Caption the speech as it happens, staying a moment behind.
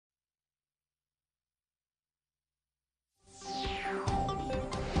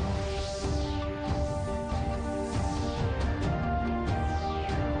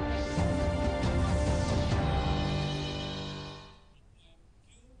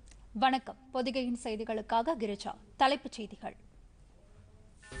வணக்கம். பொதிகையின் செய்திகளுக்காக கிரிஜா. தலைப்புச் செய்திகள்.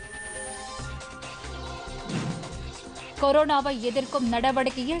 கொரோனாவை எதிர்க்கும்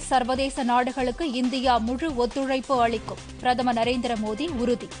நடவடிக்கையில் சர்வதேச நாடுகளுக்கு இந்தியா முழு ஒத்துழைப்பு அளிக்கும் பிரதமர் நரேந்திர மோடி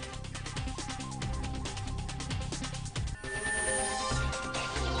உறுதி.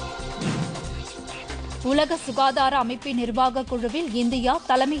 உலக சுகாதார அமைப்பின் நிர்வாக குழுவில் இந்தியா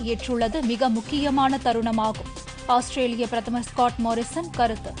தலைமை ஏற்றுள்ளது மிக முக்கியமான தருணமாகும். ஆஸ்திரேலிய பிரதமர் ஸ்காட் மோரிசன்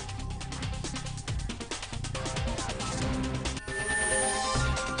கருத்து.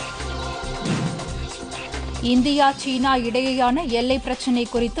 இந்தியா சீனா இடையேயான எல்லை பிரச்சினை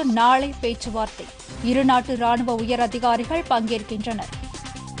குறித்து நாளை பேச்சுவார்த்தை. இரு நாட்டு ராணுவ உயர் அதிகாரிகள் பங்கேற்கின்றனர்.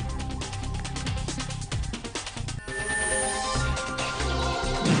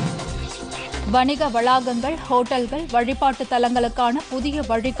 வணிக வளாகங்கள், ஹோட்டல்கள், வழிபாட்டு தலங்களுக்கான புதிய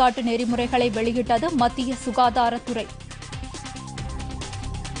வழிகாட்டு நெறிமுறைகளை வெளியிட்டது மத்திய சுகாதாரத்துறை.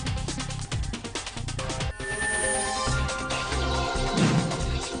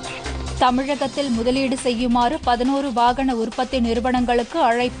 தமிழகத்தில் முதலீடு செய்யுமாறு 11 வாகன உற்பத்தி நிறுவனங்களுக்கு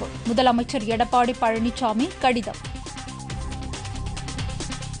அழைப்பு. முதலமைச்சர் எடப்பாடி பழனிசாமி கடிதம்.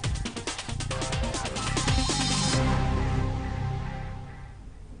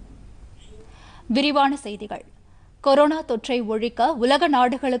 விரிவான செய்திகள். கொரோனா தொற்றை ஒழிக்க உலக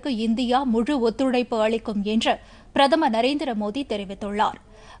நாடுகளுக்கு இந்தியா முழு ஒத்துழைப்பு அளிக்கும் என்று பிரதமர் நரேந்திர மோடி தெரிவித்துள்ளார்.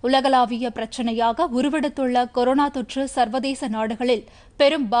 உலகளாவிய பிரச்சினையாக உருவெடுத்துள்ள கொரோனா தொற்று சர்வதேச நாடுகளில்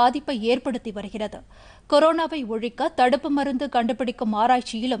பெரும் பாதிப்பை ஏற்படுத்தி வருகிறது. கொரோனாவை ஒழிக்க தடுப்பு மருந்து கண்டுபிடிக்கும்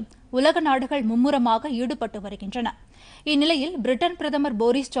ஆராய்ச்சியிலும் உலக நாடுகள் மும்முரமாக ஈடுபட்டு வருகின்றன. இந்நிலையில் பிரிட்டன் பிரதமர்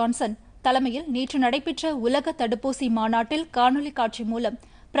போரிஸ் ஜான்சன் தலைமையில் நேற்று நடைபெற்ற உலக தடுப்பூசி மாநாட்டில் காணொலி காட்சி மூலம்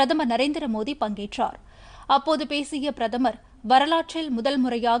பிரதமர் நரேந்திர மோடி பங்கேற்றார். அப்போது பேசிய பிரதமர், வரலாற்றில் முதல்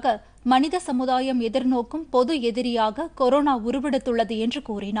முறையாக மனித சமுதாயம் எதிர்நோக்கும் பொது எதிரியாக கொரோனா உருவெடுத்துள்ளது என்று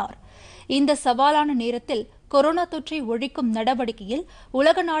கூறினார். இந்த சவாலான நேரத்தில் கொரோனா தொற்றை ஒழிக்கும் நடவடிக்கையில்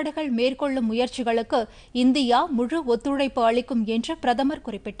உலக நாடுகள் மேற்கொள்ளும் முயற்சிகளுக்கு இந்தியா முழு ஒத்துழைப்பு அளிக்கும் என்று பிரதமர்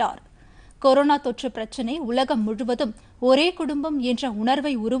குறிப்பிட்டார். கொரோனா தொற்று பிரச்சினை உலகம் முழுவதும் ஒரே குடும்பம் என்ற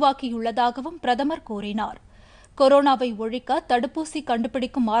உணர்வை உருவாக்கியுள்ளதாகவும் பிரதமர் கூறினார். கொரோனாவை ஒழிக்க தடுப்பூசி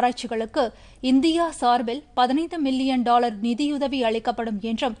கண்டுபிடிக்கும் ஆராய்ச்சிகளுக்கு இந்தியா சார்பில் $15 மில்லியன் நிதியுதவி அளிக்கப்படும்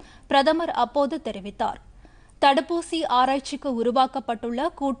என்றும் பிரதமர் அப்போது தெரிவித்தார். தடுப்பூசி ஆராய்ச்சிக்கு உருவாக்கப்பட்டுள்ள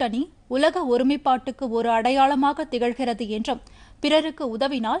கூட்டணி உலக ஒருமைப்பாட்டுக்கு ஒரு அடையாளமாக திகழ்கிறது என்றும், பிறருக்கு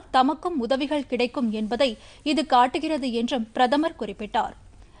உதவினால் தமக்கும் உதவிகள் கிடைக்கும் என்பதை இது காட்டுகிறது என்றும் பிரதமர் குறிப்பிட்டார்.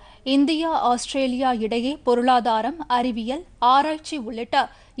 இந்தியா ஆஸ்திரேலியா இடையே பொருளாதாரம், அறிவியல், ஆராய்ச்சி உள்ளிட்ட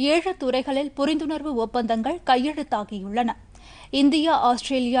 7 துறைகளில் புரிந்துணர்வு ஒப்பந்தங்கள் கையெழுத்தாகியுள்ளன. இந்தியா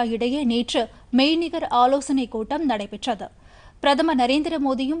ஆஸ்திரேலியா இடையே நேற்று மெய்நிகர் ஆலோசனைக் கூட்டம் நடைபெற்றது. பிரதமர் நரேந்திர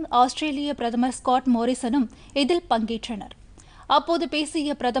மோடியும் ஆஸ்திரேலிய பிரதமர் ஸ்காட் மோரிசனும் இதில் பங்கேற்றனர். அப்போது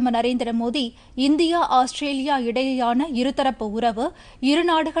பேசிய பிரதமர் நரேந்திர மோடி, இந்தியா ஆஸ்திரேலியா இடையேயான இருதரப்பு உறவு இரு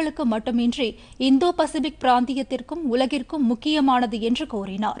நாடுகளுக்கு மட்டுமின்றி இந்தோ பசிபிக் பிராந்தியத்திற்கும் உலகிற்கும் முக்கியமானது என்று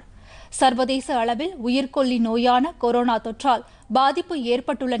கூறினார். சர்வதேச அளவில் உயிர்கொல்லி நோயான கொரோனா தொற்றால் பாதிப்பு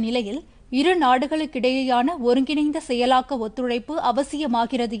ஏற்பட்டுள்ள நிலையில் இரு நாடுகளுக்கிடையேயான ஒருங்கிணைந்த செயலாக்க ஒத்துழைப்பு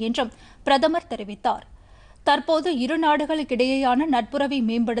அவசியமாகிறது என்றும் பிரதமர் தெரிவித்தார். தற்போது இரு நாடுகளுக்கிடையேயான நட்புறவை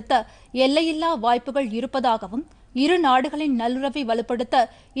மேம்படுத்த எல்லையில்லா வாய்ப்புகள் இருப்பதாகவும், இரு நாடுகளின் நல்லுறவை வலுப்படுத்த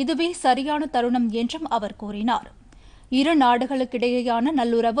இதுவே சரியான தருணம் என்றும் அவர் கூறினார். இரு நாடுகளுக்கிடையேயான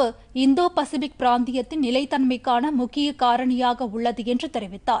நல்லுறவு இந்தோ பசிபிக் பிராந்தியத்தின் நிலைத்தன்மைக்கான முக்கிய காரணியாக உள்ளது என்று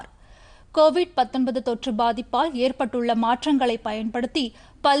தெரிவித்தார். கோவிட்-19 தொற்று பாதிப்பால் ஏற்பட்டுள்ள மாற்றங்களை பயன்படுத்தி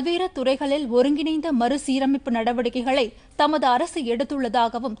பல்வேறு துறைகளில் ஒருங்கிணைந்த மறுசீரமைப்பு நடவடிக்கைகளை தமது அரசு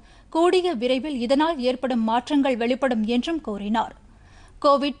எடுத்துள்ளதாகவும், கூடிய விரைவில் இதனால் ஏற்படும் மாற்றங்கள் வெளிப்படும் என்றும் கூறினார்.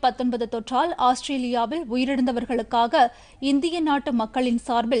 கோவிட்-19 தொற்றால் ஆஸ்திரேலியாவில் உயிரிழந்தவர்களுக்காக இந்திய நாட்டு மக்களின்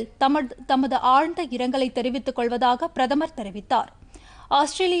சார்பில் தமது ஆழ்ந்த இரங்கலை தெரிவித்துக் கொள்வதாக பிரதமர் தெரிவித்தார்.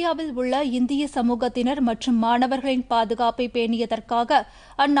 ஆஸ்திரேலியாவில் உள்ள இந்திய சமூகத்தினர் மற்றும் மாணவர்களின் பாதுகாப்பை பேணியதற்காக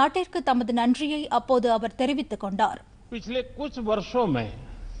அந்நாட்டிற்கு தமது நன்றியை அப்போது அவர் தெரிவித்துக் கொண்டார். पिछले कुछ वर्षों में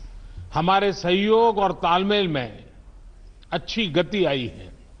हमारे सहयोग और तालमेल में अच्छी गति आई है.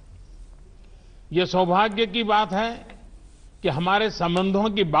 ये सौभाग्य की बात है कि हमारे संबंधों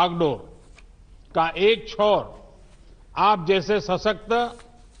की बागडोर का एक छोर आप जैसे सशक्त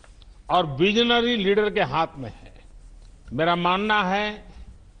और विजनरी लीडर के हाथ में है. मेरा मानना है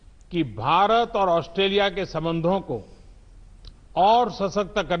कि भारत और ऑस्ट्रेलिया के संबंधों को और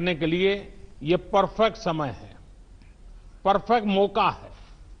सशक्त करने के लिए ये परफेक्ट समय है, परफेक्ट मौका है.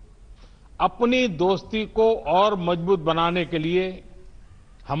 अपनी दोस्ती को और मजबूत बनाने के लिए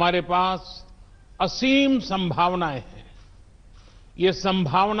हमारे पास असीम संभावनाएं हैं. ये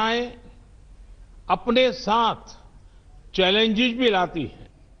संभावनाएं अपने साथ चैलेंजेस भी लाती हैं,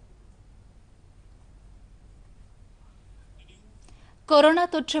 கொரோனா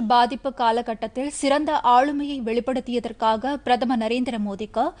தொற்று பாதிப்பு காலகட்டத்தில் சிறந்த ஆளுமையை வெளிப்படுத்தியதற்காக பிரதமர் நரேந்திர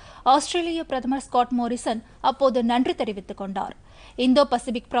மோடிக்கு ஆஸ்திரேலிய பிரதமர் ஸ்காட் மோரிசன் அப்போது நன்றி தெரிவித்துக் கொண்டார். இந்தோ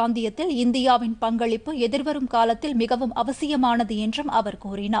பசிபிக் பிராந்தியத்தில் இந்தியாவின் பங்களிப்பு எதிர்வரும் காலத்தில் மிகவும் அவசியமானது என்றும் அவர்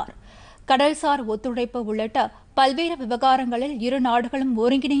கூறினார். கடல்சார் ஒத்துழைப்பு உள்ளிட்ட பல்வேறு விவகாரங்களில் இரு நாடுகளும்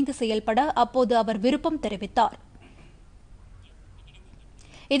ஒருங்கிணைந்து செயல்பட அப்போது அவர் விருப்பம் தெரிவித்தார்.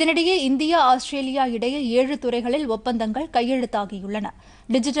 இதனிடையே இந்தியா ஆஸ்திரேலியா இடையே 7 துறைகளில் ஒப்பந்தங்கள் கையெழுத்தாகியுள்ளன.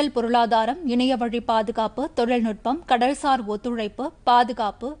 டிஜிட்டல் பொருளாதாரம், இணையவழி பாதுகாப்பு, தொழில்நுட்பம், கடல்சார் ஒத்துழைப்பு,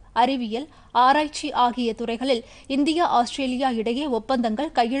 பாதுகாப்பு, அறிவியல், ஆராய்ச்சி ஆகிய துறைகளில் இந்தியா ஆஸ்திரேலியா இடையே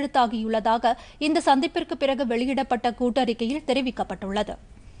ஒப்பந்தங்கள் கையெழுத்தாகியுள்ளதாக இந்த சந்திப்பிற்கு பிறகு வெளியிடப்பட்ட கூட்டறிக்கையில் தெரிவிக்கப்பட்டுள்ளது.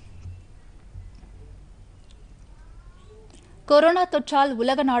 கொரோனா தொற்றால்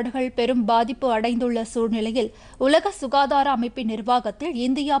உலக நாடுகள் பெரும் பாதிப்பு அடைந்துள்ள சூழ்நிலையில் உலக சுகாதார அமைப்பின் நிர்வாகத்தில்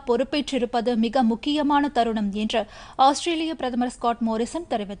இந்தியா பொறுப்பேற்றிருப்பது மிக முக்கியமான தருணம் என்று ஆஸ்திரேலிய பிரதமர் ஸ்காட் மோரிசன்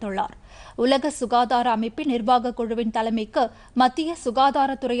தெரிவித்துள்ளார். உலக சுகாதார அமைப்பின் நிர்வாக குழுவின் தலைமைக்கு மத்திய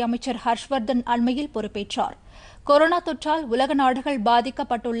சுகாதாரத்துறை அமைச்சர் ஹர்ஷ்வர்தன் அண்மையில் பொறுப்பேற்றார். கொரோனா தொற்றால் உலக நாடுகள்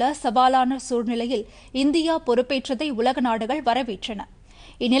பாதிக்கப்பட்டுள்ள சவாலான சூழ்நிலையில் இந்தியா பொறுப்பேற்றதை உலக நாடுகள் வரவேற்றன.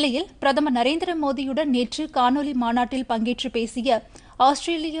 இந்நிலையில் பிரதமர் நரேந்திர மோடியுடன் நேற்று காணொலி மாநாட்டில் பங்கேற்று பேசிய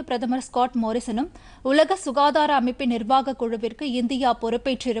ஆஸ்திரேலிய பிரதமர் ஸ்காட் மோரிசனும் உலக சுகாதார அமைப்பின் நிர்வாக குழுவிற்கு இந்தியா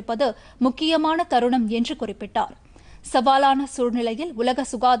பொறுப்பேற்றிருப்பது முக்கியமான தருணம் என்று குறிப்பிட்டார். சவாலான சூழ்நிலையில் உலக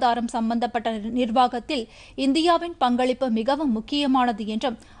சுகாதாரம் சம்பந்தப்பட்ட நிர்வாகத்தில் இந்தியாவின் பங்களிப்பு மிகவும் முக்கியமானது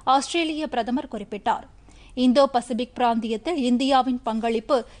என்றும் ஆஸ்திரேலிய பிரதமர் குறிப்பிட்டார். இந்தோ பசிபிக் பிராந்தியத்தில் இந்தியாவின்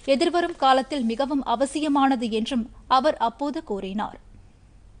பங்களிப்பு எதிர்வரும் காலத்தில் மிகவும் அவசியமானது என்றும் அவர் அப்போது கூறினார்.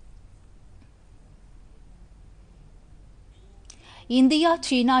 இந்தியா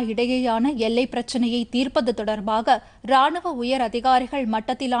சீனா இடையேயான எல்லை பிரச்சினையை தீர்ப்பது தொடர்பாக ராணுவ உயர் அதிகாரிகள்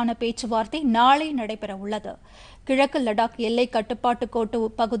மட்டத்திலான பேச்சுவார்த்தை நாளை நடைபெறவுள்ளது. கிழக்கு லடாக் எல்லை கட்டுப்பாட்டு கோட்டு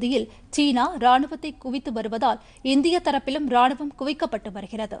பகுதியில் சீனா ராணுவத்தை குவித்து வருவதால் இந்திய தரப்பிலும் ராணுவம் குவிக்கப்பட்டு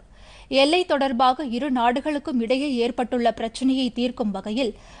வருகிறது. எல்லை தொடர்பாக இரு நாடுகளுக்கும் இடையே ஏற்பட்டுள்ள பிரச்சினையை தீர்க்கும்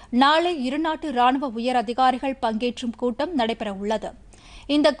வகையில் நாளை இருநாட்டு ராணுவ உயர் அதிகாரிகள் பங்கேற்றும் கூட்டம் நடைபெறவுள்ளது.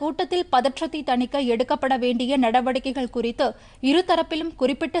 இந்த கூட்டத்தில் பதற்றத்தை தணிக்க எடுக்கப்பட வேண்டிய நடவடிக்கைகள் குறித்து இருதரப்பிலும்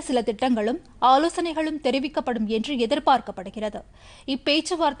குறிப்பிட்ட சில திட்டங்களும் ஆலோசனைகளும் தெரிவிக்கப்படும் என்று எதிர்பார்க்கப்படுகிறது.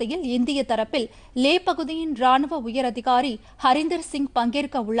 இப்பேச்சுவார்த்தையில் இந்திய தரப்பில் லே பகுதியின் ராணுவ உயர் அதிகாரி ஹரிந்தர் சிங்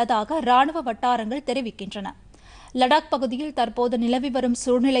பங்கேற்க உள்ளதாக ராணுவ வட்டாரங்கள் தெரிவிக்கின்றன. லடாக் பகுதியில் தற்போது நிலவி வரும்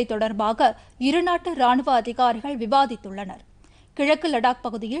சூழ்நிலை தொடர்பாக இருநாட்டு ராணுவ அதிகாரிகள் விவாதித்துள்ளனர். கிழக்கு லடாக்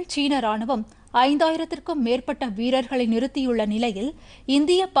பகுதியில் சீன ராணுவம் 5000த்திற்கும் மேற்பட்ட வீரர்களை நிறுத்தியுள்ள நிலையில்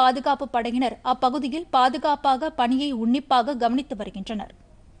இந்திய பாதுகாப்பு படையினர் அப்பகுதியில் பாதுகாப்பாக பணியை உன்னிப்பாக கவனித்து வருகின்றனர்.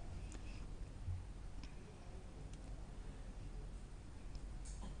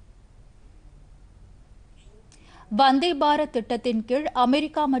 வந்தே பாரத் திட்டத்தின் கீழ்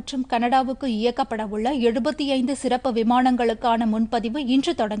அமெரிக்கா மற்றும் கனடாவுக்கு இயக்கப்படவுள்ள 75 சிறப்பு விமானங்களுக்கான முன்பதிவு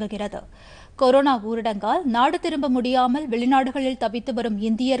இன்று தொடங்குகிறது. கொரோனா ஊரடங்கால் நாடு திரும்ப முடியாமல் வெளிநாடுகளில் தவித்து வரும்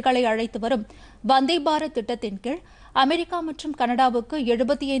இந்தியர்களை அழைத்து வரும் வந்தே பாரத் திட்டத்தின் கீழ் அமெரிக்கா மற்றும் கனடாவுக்கு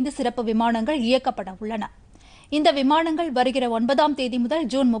 75 சிறப்பு விமானங்கள் இயக்கப்பட உள்ளன. இந்த விமானங்கள் வருகிற 9ஆம் தேதி முதல்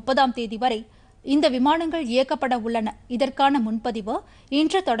ஜூன் 30ஆம் தேதி வரை இந்த விமானங்கள் இயக்கப்பட உள்ளன. இதற்கான முன்பதிவு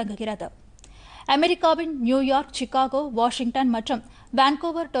இன்று தொடங்குகிறது. அமெரிக்காவின் நியூயார்க், சிகாகோ, வாஷிங்டன் மற்றும்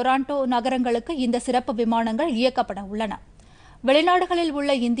வான்கூவர், டொராண்டோ நகரங்களுக்கு இந்த சிறப்பு விமானங்கள் இயக்கப்பட உள்ளன. வெளிநாடுகளில்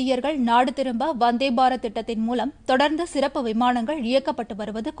உள்ள இந்தியர்கள் நாடு திரும்ப வந்தே பாரத் திட்டத்தின் மூலம் தொடர்ந்து சிறப்பு விமானங்கள் இயக்கப்பட்டு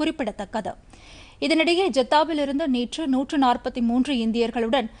வருவது குறிப்பிடத்தக்கது. இதனிடையே ஜெத்தாவிலிருந்து நேற்று 143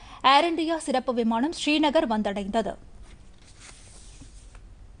 இந்தியர்களுடன் ஏர் இண்டியா சிறப்பு விமானம் ஸ்ரீநகர் வந்தடைந்தது.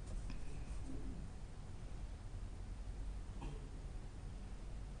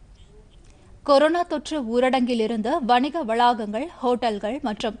 கொரோனா தொற்று ஊரடங்கிலிருந்து வணிக வளாகங்கள், ஹோட்டல்கள்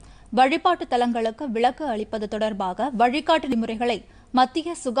மற்றும் வழிபாட்டு தலங்களுக்கு விலக்கு அளிப்பது தொடர்பாக வழிகாட்டு நெறிமுறைகளை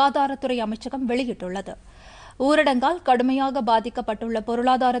மத்திய சுகாதாரத்துறை அமைச்சகம் வெளியிட்டுள்ளது. ஊரடங்கால் கடுமையாக பாதிக்கப்பட்டுள்ள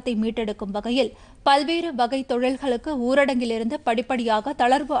பொருளாதாரத்தை மீட்டெடுக்கும் வகையில் பல்வேறு வகை தொழில்களுக்கு ஊரடங்கிலிருந்து படிப்படியாக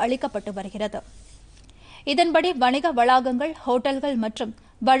தளர்வு அளிக்கப்பட்டு வருகிறது. இதன்படி வணிக வளாகங்கள், ஹோட்டல்கள் மற்றும்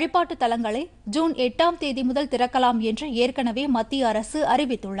வழிபாட்டு தலங்களை ஜூன் 8ஆம் தேதி முதல் திறக்கலாம் என்று ஏற்கனவே மத்திய அரசு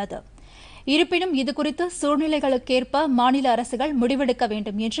அறிவித்துள்ளது. இருப்பினும் இதுகுறித்து சூழ்நிலைகளுக்கேற்ப மாநில அரசுகள் முடிவெடுக்க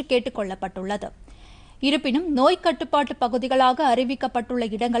வேண்டும் என்று கேட்டுக் கொள்ளப்பட்டுள்ளது. இருப்பினும் நோய் கட்டுப்பாட்டு பகுதிகளாக அறிவிக்கப்பட்டுள்ள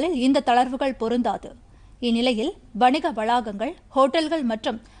இடங்களில் இந்த தளர்வுகள் பொருந்தாது. இந்நிலையில் வணிக வளாகங்கள், ஹோட்டல்கள்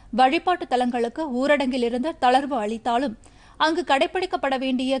மற்றும் வழிபாட்டு தலங்களுக்கு ஊரடங்கிலிருந்து தளர்வு அளித்தாலும் அங்கு கடைபிடிக்கப்பட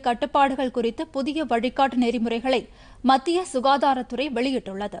வேண்டிய கட்டுப்பாடுகள் குறித்து புதிய வழிகாட்டு நெறிமுறைகளை மத்திய சுகாதாரத்துறை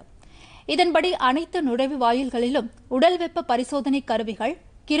வெளியிட்டுள்ளது. இதன்படி அனைத்து நுழைவு வாயில்களிலும் உடல் வெப்ப பரிசோதனை கருவிகள்,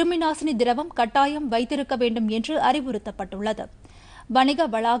 கிருமிநாசினி திரவம் கட்டாயம் வைத்திருக்க வேண்டும் என்று அறிவுறுத்தப்பட்டுள்ளது. வணிக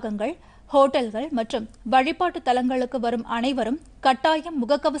வளாகங்கள், ஹோட்டல்கள் மற்றும் வழிபாட்டு தலங்களுக்கு வரும் அனைவரும் கட்டாயம்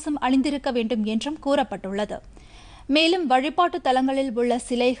முகக்கவசம் அணிந்திருக்க வேண்டும் என்றும் கூறப்பட்டுள்ளது. மேலும் வழிபாட்டு தலங்களில் உள்ள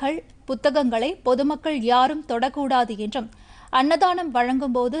சிலைகள், புத்தகங்களை பொதுமக்கள் யாரும் தொடக்கூடாது என்றும், அன்னதானம்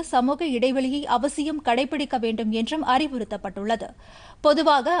வழங்கும்போது சமூக இடைவெளியை அவசியம் கடைபிடிக்க வேண்டும் என்றும் அறிவுறுத்தப்பட்டுள்ளது.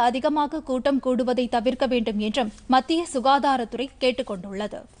 பொதுவாக அதிகமாக கூட்டம் கூடுவதை தவிர்க்க வேண்டும் என்றும் மத்திய சுகாதாரத்துறை கேட்டுக்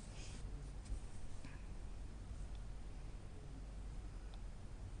கொண்டுள்ளது.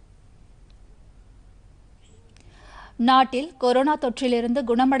 நாட்டில் கொரோனா தொற்றிலிருந்து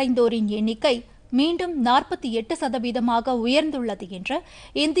குணமடைந்தோரின் எண்ணிக்கை மீண்டும் 48% உயர்ந்துள்ளது என்று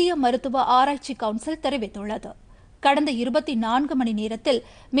இந்திய மருத்துவ ஆராய்ச்சி கவுன்சில் தெரிவித்துள்ளது. கடந்த 24 மணி நேரத்தில்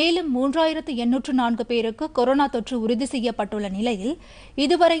மேலும் 3804 பேருக்கு கொரோனா தொற்று உறுதி செய்யப்பட்டுள்ள நிலையில்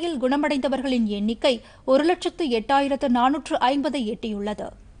இதுவரையில் குணமடைந்தவர்களின் எண்ணிக்கை 1,08,450 எட்டியுள்ளது.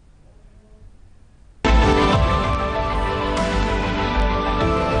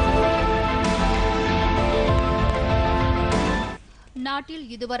 நாட்டில்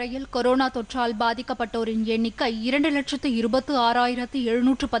இதுவரையில் கொரோனா தொற்றால் பாதிக்கப்பட்டோரின் எண்ணிக்கை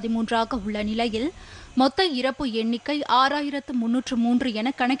 2,26,713 உள்ள நிலையில் மொத்த இறப்பு எண்ணிக்கை 6,303 என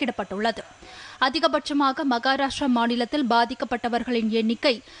கணக்கிடப்பட்டுள்ளது. அதிகபட்சமாக மகாராஷ்டிரா மாநிலத்தில் பாதிக்கப்பட்டவர்களின்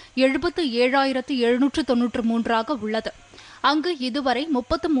எண்ணிக்கை 77,793 உள்ளது. அங்கு இதுவரை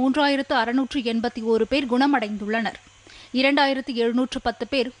 33,681 பேர் குணமடைந்துள்ளனர். 2,710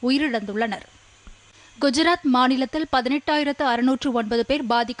 பேர் உயிரிழந்துள்ளனர். குஜராத் மாநிலத்தில் 18,609 பேர்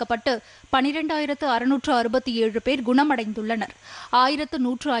பாதிக்கப்பட்டு 12,667 பேர் குணமடைந்துள்ளனர்.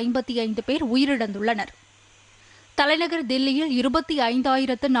 1,155 பேர் உயிரிழந்துள்ளனர். தலைநகர் தில்லியில்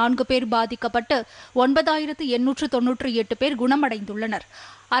 25,004 பேர் பாதிக்கப்பட்டு 9,898 பேர் குணமடைந்துள்ளனர்.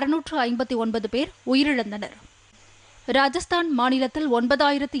 659 பேர் உயிரிழந்தனர். ராஜஸ்தான் மாநிலத்தில்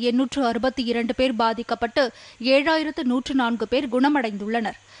 9,862 பேர் பாதிக்கப்பட்டு 7,104 பேர்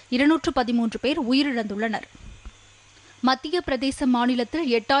குணமடைந்துள்ளனர். 213 பேர் உயிரிழந்துள்ளனர். மத்திய பிரதேச மாநிலத்தில்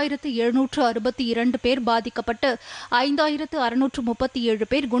 8,762 பேர் பாதிக்கப்பட்டு 5,637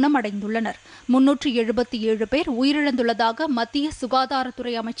 பேர் குணமடைந்துள்ளனர். 377 பேர் உயிரிழந்துள்ளதாக மத்திய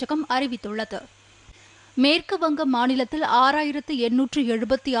சுகாதாரத்துறை அமைச்சகம் அறிவித்துள்ளது. மேற்கு வங்க மாநிலத்தில்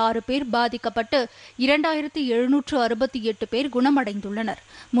 6,876 பேர் பாதிக்கப்பட்டு 2,768 பேர் குணமடைந்துள்ளனர்.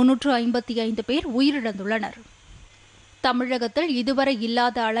 355 பேர் உயிரிழந்துள்ளனர். தமிழகத்தில் இதுவரை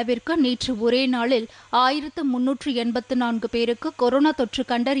இல்லாத அளவிற்கு நேற்று ஒரே நாளில் 1,384 பேருக்கு கொரோனா தொற்று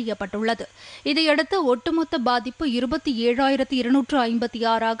கண்டறியப்பட்டுள்ளது. இதையடுத்து ஒட்டுமொத்த பாதிப்பு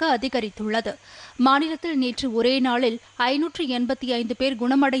 27,256 அதிகரித்துள்ளது. மாநிலத்தில் நேற்று ஒரே நாளில் 585 பேர்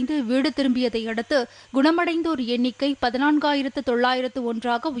குணமடைந்து வீடு திரும்பியதை அடுத்து குணமடைந்தோர் எண்ணிக்கை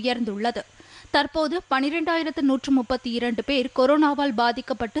 14,901 உயர்ந்துள்ளது. தற்போது 12,132 பேர் கொரோனாவால்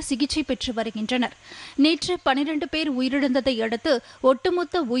பாதிக்கப்பட்டு சிகிச்சை பெற்று வருகின்றனர். நேற்று 12 பேர் உயிரிழந்ததை அடுத்து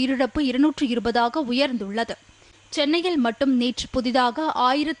ஒட்டுமொத்த உயிரிழப்பு 220 உயர்ந்துள்ளது. சென்னையில் மட்டும் நேற்று புதிதாக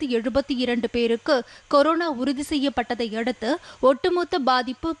 1,072 பேருக்கு கொரோனா உறுதி செய்யப்பட்டதை அடுத்து ஒட்டுமொத்த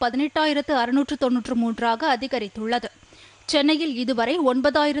பாதிப்பு 18,693 அதிகரித்துள்ளது. சென்னையில் இதுவரை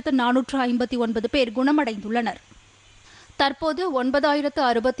 9,459 பேர் குணமடைந்துள்ளனர். தற்போது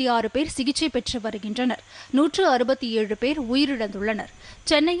 9,066 பேர் சிகிச்சை பெற்று வருகின்றனர். 167 பேர் உயிரிழந்துள்ளனர்.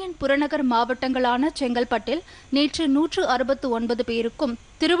 சென்னையின் புறநகர் மாவட்டங்களான செங்கல்பட்டில் நேற்று 169 பேருக்கும்,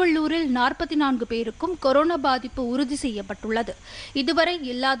 திருவள்ளூரில் 44 பேருக்கும் கொரோனா பாதிப்பு உறுதி செய்யப்பட்டுள்ளது. இதுவரை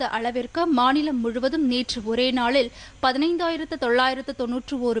இல்லாத அளவிற்கு மாநிலம் முழுவதும் நேற்று ஒரே நாளில்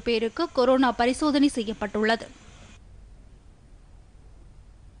 15,991 பேருக்கு கொரோனா பரிசோதனை செய்யப்பட்டுள்ளது.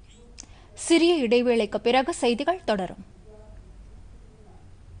 சிறிய இடைவேளைக்கு பிறகு செய்திகள் தொடரும்.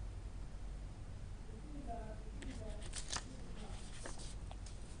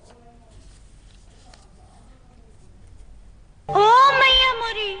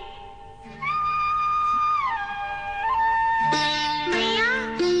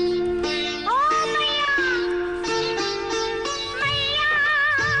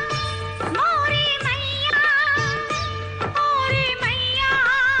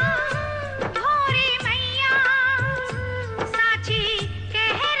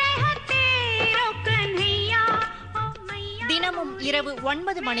 இரவு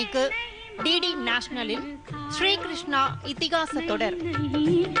 9 மணிக்கு டிடி நேஷனலில் ஸ்ரீகிருஷ்ணா இதிகாச தொடர்.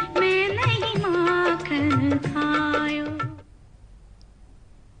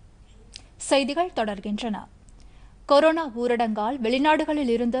 செய்திகள் தொடர்கின்றன. கொரோனா ஊரடங்கால்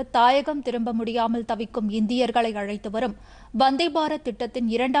வெளிநாடுகளில் இருந்து தாயகம் திரும்ப முடியாமல் தவிக்கும் இந்தியர்களை அழைத்து வரும் வந்தே பாரத் திட்டத்தின்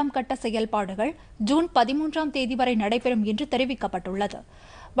 2ஆம் கட்ட செயல்பாடுகள் ஜூன் 13ஆம் தேதி வரை நடைபெறும் என்று தெரிவிக்கப்பட்டுள்ளது.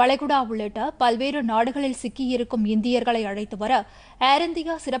 வளைகுடா உள்ளிட்ட பல்வேறு நாடுகளில் சிக்கியிருக்கும் இந்தியர்களை அழைத்து வர ஏர்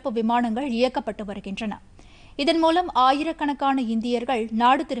இந்தியா சிறப்பு விமானங்கள் இயக்கப்பட்டு வருகின்றன. இதன் மூலம் ஆயிரக்கணக்கான இந்தியர்கள்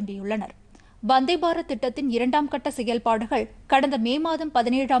நாடு திரும்பியுள்ளனர். வந்தே பாரத் திட்டத்தின் 2ஆம் கட்ட செயல்பாடுகள் கடந்த மே மாதம்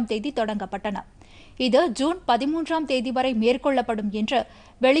 17ஆம் தேதி தொடங்கப்பட்டன. இது ஜூன் 13ஆம் தேதி வரை மேற்கொள்ளப்படும் என்று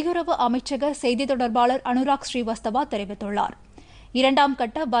வெளியுறவு அமைச்சக செய்தி தொடர்பாளர் அனுராக் ஸ்ரீவஸ்தவா தெரிவித்துள்ளார். 2ஆம்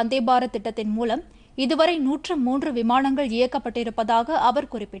கட்ட வந்தே பாரத் திட்டத்தின் மூலம் இதுவரை 103 விமானங்கள் இயக்கப்பட்டிருப்பதாக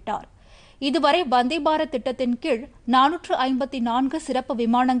அவர் குறிப்பிட்டார். இதுவரை வந்தே பாரத் திட்டத்தின் கீழ் 454 சிறப்பு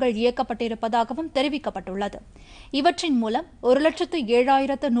விமானங்கள் இயக்கப்பட்டிருப்பதாகவும் தெரிவிக்கப்பட்டுள்ளது. இவற்றின் மூலம்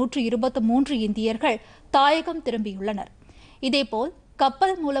 1,07,123 இந்தியர்கள் தாயகம் திரும்பியுள்ளனர். இதேபோல்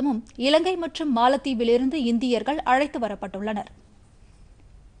கப்பல் மூலமும் இலங்கை மற்றும் மாலத்தீவிலிருந்து இந்தியர்கள் அழைத்து வரப்பட்டுள்ளனர்.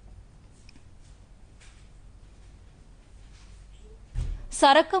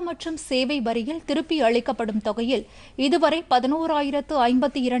 சரக்கு மற்றும் சேவை வரியில் திருப்பி அளிக்கப்படும் தொகையில் இதுவரை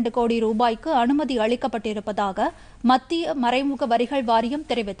 11,052 கோடி ரூபாய்க்கு அனுமதி அளிக்கப்பட்டிருப்பதாக மத்திய மறைமுக வரிகள் வாரியம்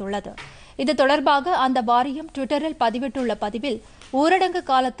தெரிவித்துள்ளது. இது தொடர்பாக அந்த வாரியம் டுவிட்டரில் பதிவிட்டுள்ள பதிவில், ஊரடங்கு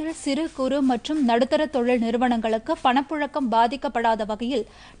காலத்தில் சிறு குறு மற்றும் நடுத்தர தொழில் நிறுவனங்களுக்கு பணப்புழக்கம் பாதிக்கப்படாத வகையில்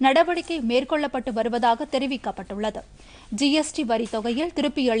நடவடிக்கை மேற்கொள்ளப்பட்டு வருவதாக தெரிவிக்கப்பட்டுள்ளது. ஜிஎஸ்டி வரி தொகையில்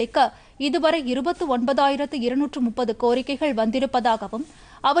திருப்பி அளிக்க இதுவரை 29,230 கோரிக்கைகள் வந்திருப்பதாகவும்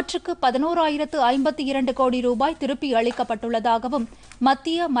அவற்றுக்கு 11,052 கோடி ரூபாய் திருப்பி அளிக்கப்பட்டுள்ளதாகவும்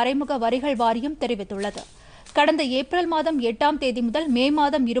மத்திய மறைமுக வரிகள் வாரியம் தெரிவித்துள்ளது. கடந்த ஏப்ரல் மாதம் 8ஆம் தேதி முதல் மே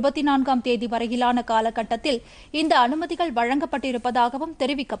மாதம் 24ஆம் தேதி வரையிலான காலகட்டத்தில் இந்த அனுமதிகள் வழங்கப்பட்டிருப்பதாகவும்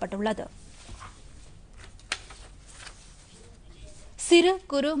தெரிவிக்கப்பட்டுள்ளது. சிறு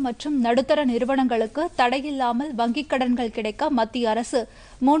குறு மற்றும் நடுத்தர நிறுவனங்களுக்கு தடையில்லாமல் வங்கிக் கடன்கள் கிடைக்க மத்திய அரசு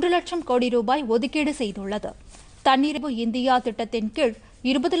 3 லட்சம் கோடி ரூபாய் ஒதுக்கீடு செய்துள்ளது. தன்னிறைவு இந்தியா திட்டத்தின் கீழ்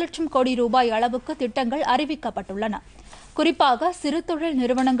 20 லட்சம் கோடி ரூபாய் அளவுக்கு திட்டங்கள் அறிவிக்கப்பட்டுள்ளன. குறிப்பாக சிறு தொழில்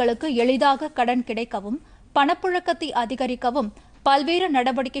நிறுவனங்களுக்கு எளிதாக கடன் கிடைக்கவும் பணப்புழக்கத்தை அதிகரிக்கவும் பல்வேறு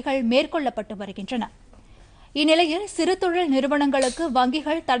நடவடிக்கைகள் மேற்கொள்ளப்பட்டு வருகின்றன. இந்நிலையில் சிறு தொழில் நிறுவனங்களுக்கு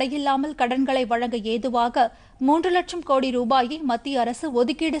வங்கிகள் தடையில்லாமல் கடன்களை வழங்க ஏதுவாக 3 லட்சம் கோடி ரூபாயை மத்திய அரசு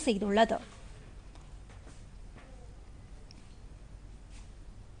ஒதுக்கீடு செய்துள்ளது.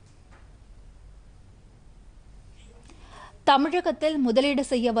 தமிழகத்தில் முதலீடு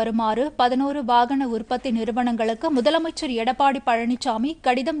செய்ய வருமாறு 11 வாகன உற்பத்தி நிறுவனங்களுக்கு முதலமைச்சர் எடப்பாடி பழனிசாமி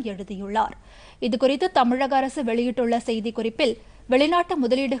கடிதம் எழுதியுள்ளார். இதுகுறித்து தமிழக அரசு வெளியிட்டுள்ள செய்திக்குறிப்பில், வெளிநாட்டு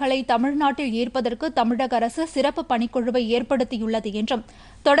முதலீடுகளை தமிழ்நாட்டில் ஈர்ப்பதற்கு தமிழக அரசு சிறப்பு பணிக்குழுவை ஏற்படுத்தியுள்ளது என்றும்,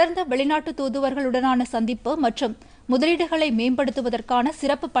 தொடர்ந்து வெளிநாட்டு தூதுவர்களுடனான சந்திப்பு மற்றும் முதலீடுகளை மேம்படுத்துவதற்கான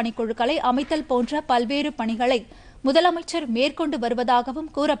சிறப்பு பணிக்குழுக்களை அமைத்தல் போன்ற பல்வேறு பணிகளை முதலமைச்சர் மேற்கொண்டு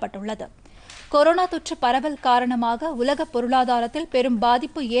வருவதாகவும் கூறப்பட்டுள்ளது. கொரோனா தொற்று பரவல் காரணமாக உலக பொருளாதாரத்தில் பெரும்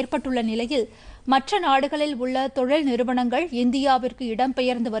பாதிப்பு ஏற்பட்டுள்ள நிலையில் மற்ற நாடுகளில் உள்ள தொழில் நிறுவனங்கள் இந்தியாவிற்கு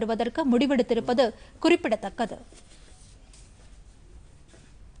இடம்பெயர்ந்து வருவதற்கு முடிவெடுத்திருப்பது குறிப்பிடத்தக்கது.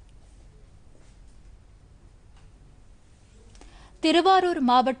 திருவாரூர்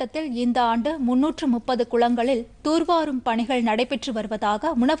மாவட்டத்தில் இந்த ஆண்டு 330 குளங்களில் தூர்வாரும் பணிகள் நடைபெற்று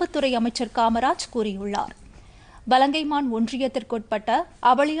வருவதாக உணவுத்துறை அமைச்சர் காமராஜ் கூறியுள்ளார். வலங்கைமான் ஒன்றியத்திற்குட்பட்ட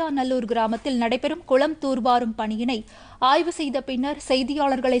அவளியாநல்லூர் கிராமத்தில் நடைபெறும் குளம் தூர்வாரும் பணியினை ஆய்வு செய்த பின்னர்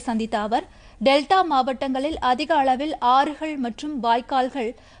செய்தியாளர்களை சந்தித்த அவர், டெல்டா மாவட்டங்களில் அதிக அளவில் ஆறுகள் மற்றும்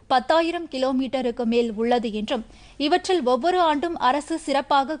வாய்க்கால்கள் 10,000 கிலோமீட்டருக்கு மேல் உள்ளது என்றும், இவற்றில் ஒவ்வொரு ஆண்டும் அரசு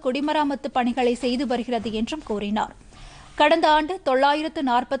சிறப்பாக குடிமராமத்து பணிகளை செய்து வருகிறது என்றும் கூறினார். கடந்த ஆண்டு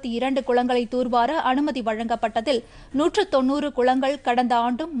 942 குளங்களை தூர்வார அனுமதி வழங்கப்பட்டதில் 190 குளங்கள் கடந்த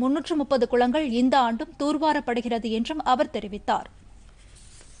ஆண்டும், 330 குளங்கள் இந்த ஆண்டும் தூர்வாரப்படுகிறது என்றும் அவர் தெரிவித்தார்.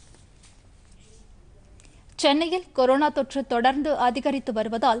 சென்னையில் கொரோனா தொற்று தொடர்ந்து அதிகரித்து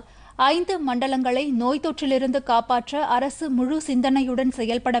வருவதால் 5 மண்டலங்களை நோய் தொற்றிலிருந்து காப்பாற்ற அரசு முழு சிந்தனையுடன்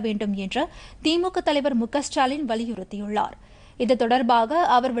செயல்பட வேண்டும் என்று திமுக தலைவர் மு.க.ஸ்டாலின் வலியுறுத்தியுள்ளார். இது தொடர்பாக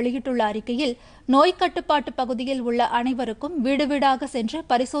அவர் வெளியிட்டுள்ள அறிக்கையில், நோய் கட்டுப்பாட்டு பகுதியில் உள்ள அனைவருக்கும் வீடு வீடாக சென்று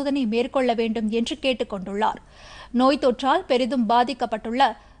பரிசோதனை மேற்கொள்ள வேண்டும் என்று கேட்டுக் கொண்டுள்ளார். நோய் தொற்றால் பெரிதும் பாதிக்கப்பட்டுள்ள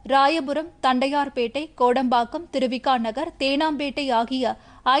ராயபுரம், தண்டையார்பேட்டை, கோடம்பாக்கம், திருவிகா நகர், தேனாம்பேட்டை ஆகிய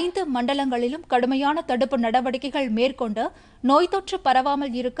 5 மண்டலங்களிலும் கடுமையான தடுப்பு நடவடிக்கைகள் மேற்கொண்டு நோய் தொற்று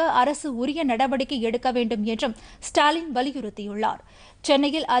பரவாமல் இருக்க அரசு உரிய நடவடிக்கை எடுக்க வேண்டும் என்றும் ஸ்டாலின் வலியுறுத்தியுள்ளார்.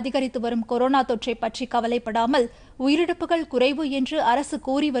 சென்னையில் அதிகரித்து வரும் கொரோனா தொற்றை பற்றி கவலைப்படாமல் உயிரிழப்புகள் குறைவு என்று அரசு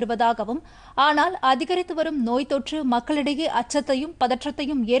கூறி வருவதாகவும், ஆனால் அதிகரித்து வரும் நோய் தொற்று மக்களிடையே அச்சத்தையும்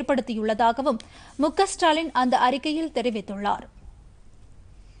பதற்றத்தையும் ஏற்படுத்தியுள்ளதாகவும் மு.க.ஸ்டாலின் அந்த அறிக்கையில் தெரிவித்துள்ளார்.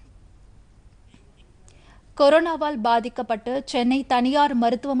 கொரோனாவால் பாதிக்கப்பட்டு சென்னை தனியார்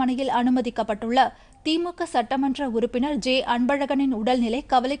மருத்துவமனையில் அனுமதிக்கப்பட்டுள்ள திமுக சட்டமன்ற உறுப்பினர் ஜே. அன்பழகனின் உடல்நிலை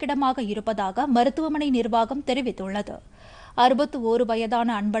கவலைக்கிடமாக இருப்பதாக மருத்துவமனை நிர்வாகம் தெரிவித்துள்ளது. 61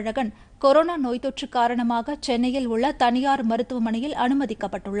 வயதான அன்பழகன் கொரோனா நோய் தொற்று காரணமாக சென்னையில் உள்ள தனியார் மருத்துவமனையில்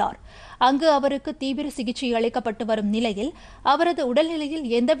அனுமதிக்கப்பட்டுள்ளார். அங்கு அவருக்கு தீவிர சிகிச்சை அளிக்கப்பட்டு வரும் நிலையில் அவரது உடல்நிலையில்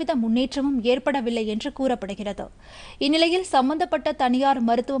எந்தவித முன்னேற்றமும் ஏற்படவில்லை என்று கூறப்படுகிறது. இந்நிலையில் சம்பந்தப்பட்ட தனியார்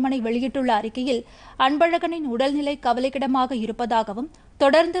மருத்துவமனை வெளியிட்டுள்ள அறிக்கையில் அன்பழகனின் உடல்நிலை கவலைக்கிடமாக இருப்பதாகவும்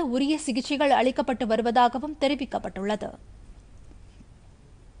தொடர்ந்து உரிய சிகிச்சைகள் அளிக்கப்பட்டு வருவதாகவும் தெரிவிக்கப்பட்டுள்ளது.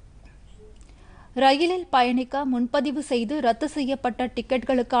 ரயிலில் பயணிக்க முன்பதிவு செய்து ரத்து செய்யப்பட்ட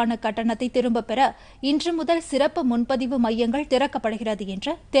டிக்கெட்டுகளுக்கான கட்டணத்தை திரும்பப் பெற இன்று முதல் சிறப்பு முன்பதிவு மையங்கள் திறக்கப்படுகிறது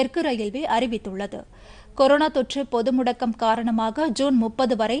என்று தெற்கு ரயில்வே அறிவித்துள்ளது. கொரோனா தொற்று பொது முடக்கம் காரணமாக ஜூன்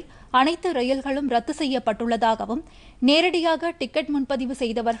 30 வரை அனைத்து ரயில்களும் ரத்து செய்யப்பட்டுள்ளதாகவும் நேரடியாக டிக்கெட் முன்பதிவு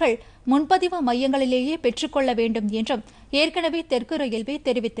செய்தவர்கள் முன்பதிவு மையங்களிலேயே பெற்றுக்கொள்ள வேண்டும் என்றும் ஏற்கனவே தெற்கு ரயில்வே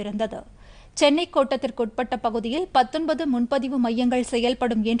தெரிவித்திருந்தது. சென்னை கோட்டத்திற்குட்பட்ட பகுதியில் 19 முன்பதிவு மையங்கள்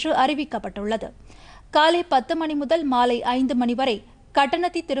செயல்படும் என்று அறிவிக்கப்பட்டுள்ளது. காலை 10 மணி முதல் மாலை 5 மணி வரை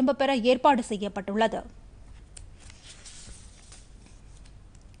கட்டணத்தை திரும்பப் பெற ஏற்பாடு செய்யப்பட்டுள்ளது.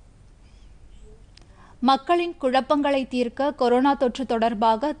 மக்களின் குழப்பங்களை தீர்க்க கொரோனா தொற்று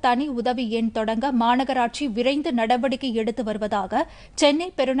தொடர்பாக தனி உதவி எண் தொடங்க மாநகராட்சி விரைந்து நடவடிக்கை எடுத்து வருவதாக சென்னை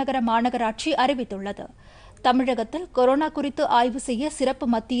பெருநகர மாநகராட்சி அறிவித்துள்ளது. தமிழகத்தில் கொரோனா குறித்து ஆய்வு செய்ய சிறப்பு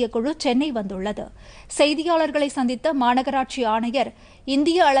மத்திய குழு சென்னை வந்துள்ளது. செய்தியாளர்களை சந்தித்த மாநகராட்சி ஆணையர்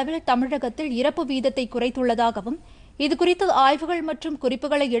இந்திய அளவில் தமிழகத்தில் இறப்பு வீதத்தை குறைத்துள்ளதாகவும் இதுகுறித்து ஆய்வுகள் மற்றும்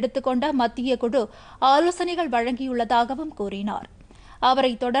குறிப்புகளை எடுத்துக்கொண்ட மத்திய குழு ஆலோசனைகள் வழங்கியுள்ளதாகவும் கூறினார்.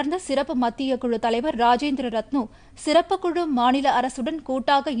 அவரைத் தொடர்ந்து சிறப்பு மத்திய குழு தலைவர் ராஜேந்திர ரத்னு சிறப்பு குழு மாநில அரசுடன்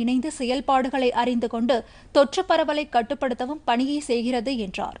கூட்டாக இணைந்து செயல்பாடுகளை அறிந்து கொண்டு தொற்று பரவலை கட்டுப்படுத்தவும் பணியை செய்கிறது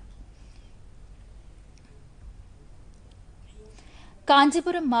என்றார்.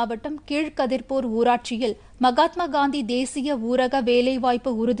 காஞ்சிபுரம் மாவட்டம் கீழ்கதிர்பூர் ஊராட்சியில் மகாத்மா காந்தி தேசிய ஊரக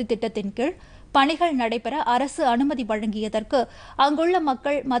வேலைவாய்ப்பு உறுதி திட்டத்தின் கீழ் பணிகள் நடைபெற அரசு அனுமதி வழங்கியதற்கு அங்குள்ள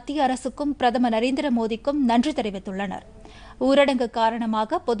மக்கள் மத்திய அரசுக்கும் பிரதமர் நரேந்திர மோடிக்கும் நன்றி தெரிவித்துள்ளனர். ஊரடங்கு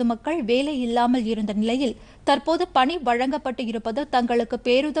காரணமாக பொதுமக்கள் வேலை இல்லாமல் இருந்த நிலையில் தற்போது பணி வழங்கப்பட்டு இருப்பது தங்களுக்கு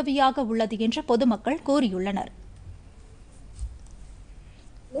பேருதவியாக உள்ளது என்று பொதுமக்கள் கூறியுள்ளனர்.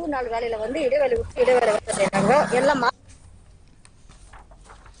 100 நாள் வேலையில இடைவேளை விட்டு இடைவேளை வைக்கிறாங்க. எல்லாம்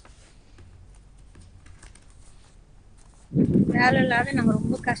வேலை இல்லாத நாங்கள்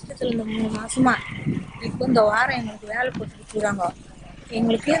ரொம்ப கஷ்டத்தில் இந்த 3 மாசமா. இப்போ இந்த வாரம் எங்களுக்கு வேலை போட்டு கொடுக்குறாங்க.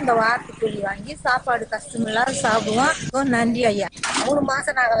 எங்களுக்கு இந்த வாரத்துக்கு கூலி வாங்கி சாப்பாடு கஷ்டம் இல்லாத சாப்பிடுவோம். நன்றி ஐயா. 3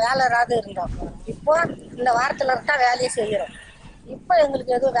 மாசம் நாங்கள் வேலை இல்லாத இருந்தோம். இப்போ இந்த வாரத்தில் இருந்தா வேலையை செய்கிறோம். இப்போ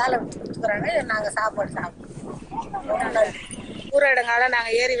எங்களுக்கு எதுவும் வேலை கொடுத்துக்கிறாங்க, நாங்கள் சாப்பாடு சாப்பிடுவோம். ஊரடங்கால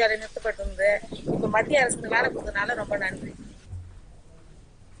நாங்கள் ஏரி வேலை நிறுத்தப்பட்டு இருந்து இப்போ மத்திய அரசுக்கு வேலை கொடுத்ததுனால ரொம்ப நன்றி.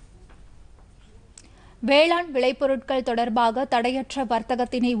 வேளாண் விளைபொருட்கள் தொடர்பாக தடையற்ற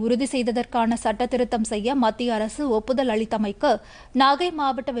வர்த்தகத்தினை உறுதி செய்ததற்கான சட்டத்திருத்தம் செய்ய மத்திய அரசு ஒப்புதல் அளித்தமைக்கு நாகை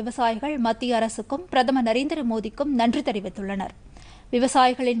மாவட்ட விவசாயிகள் மத்திய அரசுக்கும் பிரதமர் நரேந்திர மோடிக்கும் நன்றி தெரிவித்துள்ளனர்.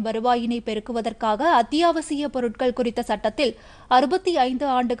 விவசாயிகளின் வருவாயினை பெருக்குவதற்காக அத்தியாவசிய பொருட்கள் குறித்த சட்டத்தில்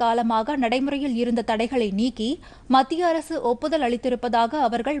 65 ஆண்டு காலமாக நடைமுறையில் இருந்த தடைகளை நீக்கி மத்திய அரசு ஒப்புதல் அளித்திருப்பதாக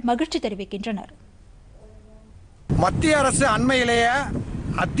அவர்கள் மகிழ்ச்சி தெரிவிக்கின்றனர். மத்திய அரசு அண்மையிலேயே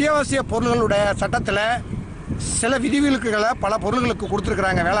அத்தியாவசிய பொருள்களுடைய சட்டத்தில் சில விதிவிலக்குகளை பல பொருள்களுக்கு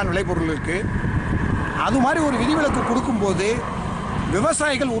கொடுத்துருக்குறாங்க. வேளாண் விளைபொருளுக்கு அது மாதிரி ஒரு விதிவிலக்கு கொடுக்கும்போது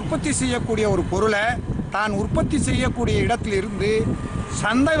விவசாயிகள் உற்பத்தி செய்யக்கூடிய ஒரு பொருளை தான் உற்பத்தி செய்யக்கூடிய இடத்திலிருந்து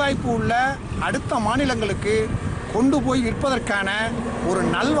சந்தை வாய்ப்பு உள்ள அடுத்த மாநிலங்களுக்கு கொண்டு போய் விற்பதற்கான ஒரு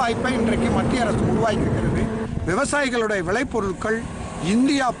நல்வாய்ப்பை இன்றைக்கு மத்திய அரசு உருவாக்கியிருக்கிறது. விவசாயிகளுடைய விளைபொருட்கள்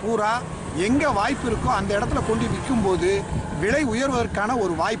இந்தியா பூரா எங்கே வாய்ப்பு இருக்கோ அந்த இடத்துல கொண்டு விற்கும்போது விலை உயர்வதற்கான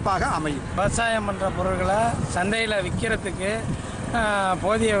ஒரு வாய்ப்பாக அமையும். விவசாயம் பண்ணுற பொருட்களை சந்தையில் விற்கிறதுக்கு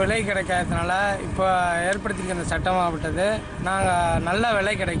போதிய விலை கிடைக்காததுனால இப்போ ஏற்படுத்திக்கிற சட்டமாகப்பட்டது நாங்கள் நல்ல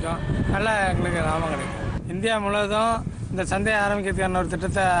விலை கிடைக்கும், நல்லா எங்களுக்கு லாபம் கிடைக்கும். இந்தியா முழுவதும் இந்த சந்தையை ஆரம்பிக்கிறதுக்கான ஒரு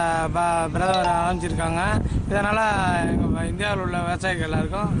திட்டத்தை பிரதமர் ஆரம்பிச்சிருக்காங்க. இதனால் எங்கள் இந்தியாவில் உள்ள விவசாயிகள்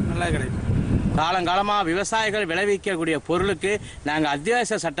எல்லாருக்கும் நல்லா கிடைக்கும். காலங்காலமாக விவசாயிகள் விளைவிக்கக்கூடிய பொருளுக்கு நாங்கள்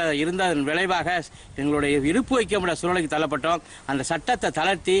அத்தியாவசிய சட்டம் இருந்ததன் விளைவாக எங்களுடைய இருப்பு வைக்க முடியாத சூழ்நிலைக்கு தள்ளப்பட்டோம். அந்த சட்டத்தை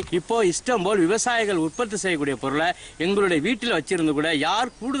தளர்த்தி இப்போ இஷ்டம் போல் விவசாயிகள் உற்பத்தி செய்யக்கூடிய பொருளை எங்களுடைய வீட்டில் வச்சிருந்து கூட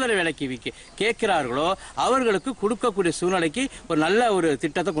யார் கூடுதல் விலைக்கு கேட்கிறார்களோ அவர்களுக்கு கொடுக்கக்கூடிய சூழ்நிலைக்கு ஒரு நல்ல ஒரு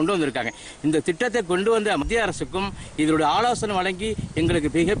திட்டத்தை கொண்டு வந்திருக்காங்க. இந்த திட்டத்தை கொண்டு வந்த மத்திய அரசுக்கும் இதனுடைய ஆலோசனை வழங்கி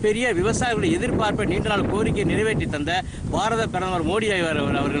எங்களுக்கு மிகப்பெரிய விவசாயிகளுடைய எதிர்பார்ப்பை நீண்ட நாள் கோரிக்கை நிறைவேற்றி தந்த பாரத பிரதமர் மோடி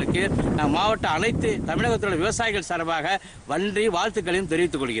அவர்களுக்கு மாவட்ட அனைத்து தமிழகத்தில் உள்ள விவசாயிகள் சார்பாக நன்றி வாழ்த்துக்களையும்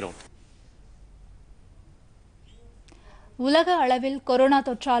தெரிவித்துக் கொள்கிறோம். உலக அளவில் கொரோனா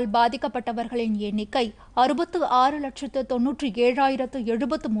தொற்றால் பாதிக்கப்பட்டவர்களின் எண்ணிக்கை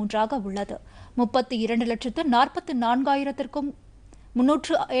 66,97,073 உள்ளது. 32,44,000க்கும்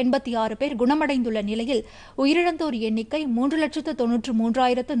 386 பேர் குணமடைந்துள்ள நிலையில் உயிரிழந்தோர் எண்ணிக்கை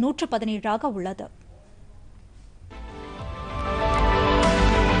 3,93,117 உள்ளது.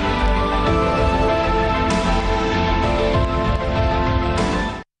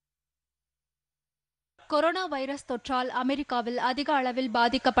 கொரோனா வைரஸ் தொற்றால் அமெரிக்காவில் அதிக அளவில்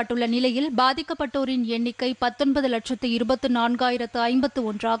பாதிக்கப்பட்டுள்ள நிலையில் பாதிக்கப்பட்டோரின் எண்ணிக்கை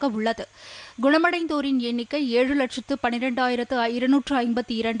 19,24,051 உள்ளது. குணமடைந்தோரின் எண்ணிக்கை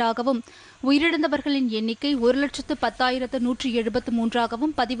 7,12,252 உயிரிழந்தவர்களின் எண்ணிக்கை 1,10,173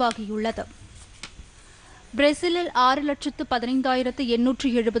 பதிவாகியுள்ளது. பிரேசிலில்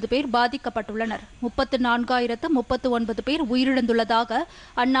 6,15,870 பேர் பாதிக்கப்பட்டுள்ளனர். 34,039 பேர் உயிரிழந்துள்ளதாக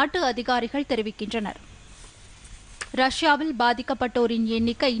அந்நாட்டு அதிகாரிகள் தெரிவிக்கின்றனர். ரஷ்யாவில் பாதிக்கப்பட்டோரின்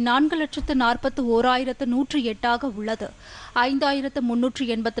எண்ணிக்கை 4,41,108 உள்ளது.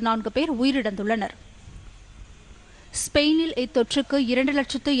 5,384 பேர் உயிரிழந்துள்ளனர். ஸ்பெயினில் இத்தொற்றுக்கு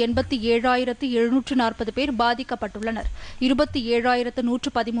 2,87,740 பேர் பாதிக்கப்பட்டுள்ளனர்.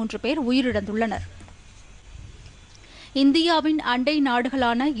 27,113 பேர் உயிரிழந்துள்ளனர். இந்தியாவின் அண்டை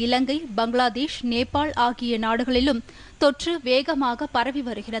நாடுகளான இலங்கை, பங்களாதேஷ், நேபாள் ஆகிய நாடுகளிலும் தொற்று வேகமாக பரவி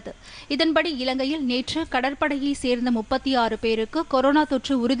வருகிறது. இதன்படி இலங்கையில் நேற்று கடற்படையை சேர்ந்த 36 பேருக்கு கொரோனா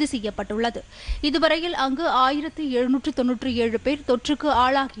தொற்று உறுதி செய்யப்பட்டுள்ளது. இதுவரையில் அங்கு 1,797 பேர் தொற்றுக்கு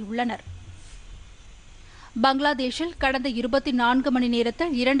ஆளாகியுள்ளனர். பங்களாதேஷில் கடந்த 24 மணி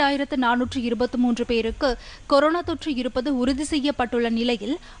நேரத்தில் 2,423 பேருக்கு கொரோனா தொற்று இருப்பது உறுதி செய்யப்பட்டுள்ள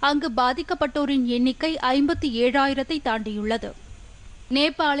நிலையில் அங்கு பாதிக்கப்பட்டோரின் எண்ணிக்கை 57,000 தாண்டியுள்ளது.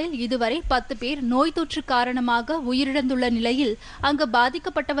 நேபாளில் இதுவரை 10 பேர் நோய் தொற்று காரணமாக உயிரிழந்துள்ள நிலையில் அங்கு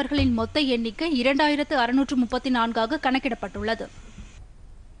பாதிக்கப்பட்டவர்களின் மொத்த எண்ணிக்கை 2,634 கணக்கிடப்பட்டுள்ளது.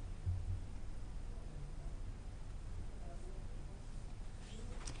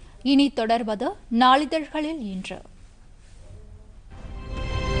 இனி தொடர்வது நாளிதழ்களில் இன்று.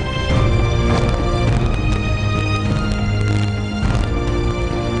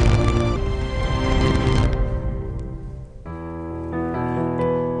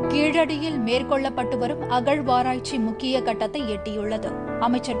 கீழடியில் மேற்கொள்ளப்பட்டு வரும் அகழ்வாராய்ச்சி முக்கிய கட்டத்தை எட்டியுள்ளது.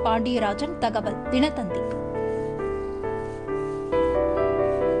 அமைச்சர் பாண்டியராஜன் தகவல். தினத்தந்தி.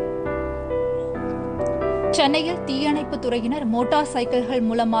 சென்னையில் தீயணைப்புத் துறையினர் மோட்டார் சைக்கிள்கள்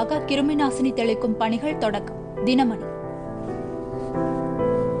மூலமாக கிருமிநாசினி தெளிக்கும் பணிகள் தொடக்கம். தினமணி.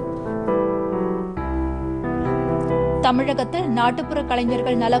 தமிழகத்தில் நாட்டுப்புற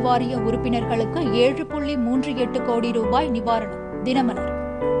கலைஞர்கள் நலவாரிய உறுப்பினர்களுக்கு 7.38 கோடி ரூபாய் நிவாரணம். தினமலர்.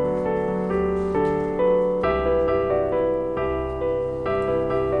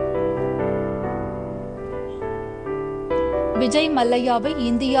 விஜய் மல்லையாவை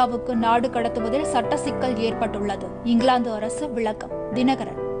இந்தியாவுக்கு நாடு கடத்துவதில் சட்ட சிக்கல் ஏற்பட்டுள்ளது. இங்கிலாந்து அரசு விளக்கம்.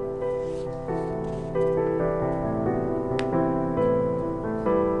 தினகரன்.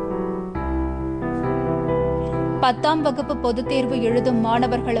 பத்தாம் வகுப்பு பொதுத் தேர்வு எழுதும்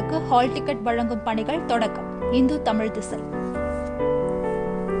மாணவர்களுக்கு ஹால் டிக்கெட் வழங்கும் பணிகள் தொடக்கம். இந்து தமிழ் திசை.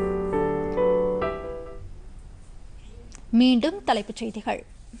 மீண்டும் தலைப்புச் செய்திகள்.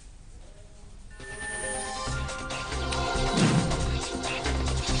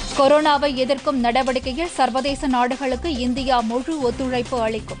 கொரோனாவை எதிர்க்கும் நடவடிக்கையில் சர்வதேச நாடுகளுக்கு இந்தியா முழு ஒத்துழைப்பு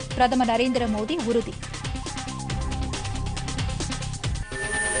அளிக்கும். பிரதமர் நரேந்திர மோடி உறுதி.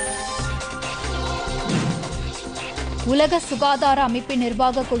 உலக சுகாதார அமைப்பின்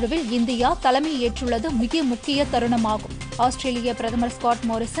நிர்வாக குழுவில் இந்தியா தலைமை ஏற்றுள்ளது மிக முக்கிய தருணமாகும். ஆஸ்திரேலிய பிரதமர் ஸ்காட்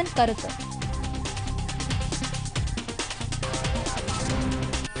மோரிசன் கருத்து.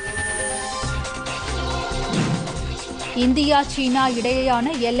 இந்தியா சீனா இடையேயான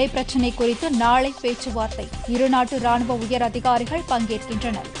எல்லை பிரச்சினை குறித்து நாளை பேச்சுவார்த்தை. இருநாட்டு ராணுவ உயர் அதிகாரிகள்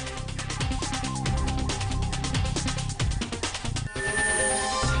பங்கேற்கின்றனர்.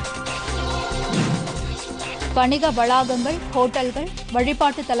 வணிக வளாகங்கள், ஹோட்டல்கள்,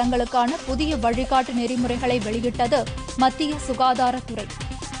 வழிபாட்டு தலங்களுக்கான புதிய வழிகாட்டு நெறிமுறைகளை வெளியிட்டது மத்திய சுகாதாரத்துறை.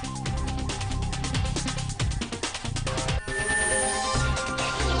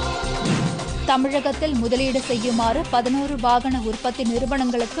 தமிழகத்தில் முதலீடு செய்யுமாறு 11 வாகன உற்பத்தி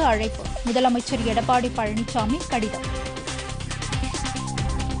நிறுவனங்களுக்கு அழைப்பு. முதலமைச்சர் எடப்பாடி பழனிசாமி கடிதம்.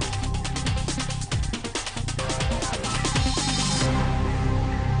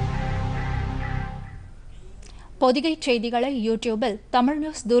 பொதிகை செய்திகளை யூடியூபில் தமிழ்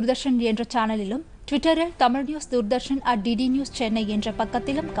நியூஸ் தூர்தர்ஷன் என்ற சேனலிலும், ட்விட்டரில் Tamil news Doordarshan @DD news Chennai என்ற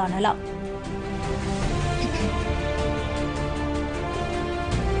பக்கத்திலும் காணலாம்.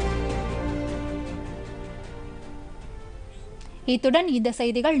 இத்துடன் இந்த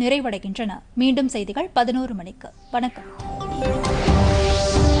செய்திகள் நிறைவடைகின்றன. மீண்டும் செய்திகள் 11 மணிக்கு. வணக்கம்.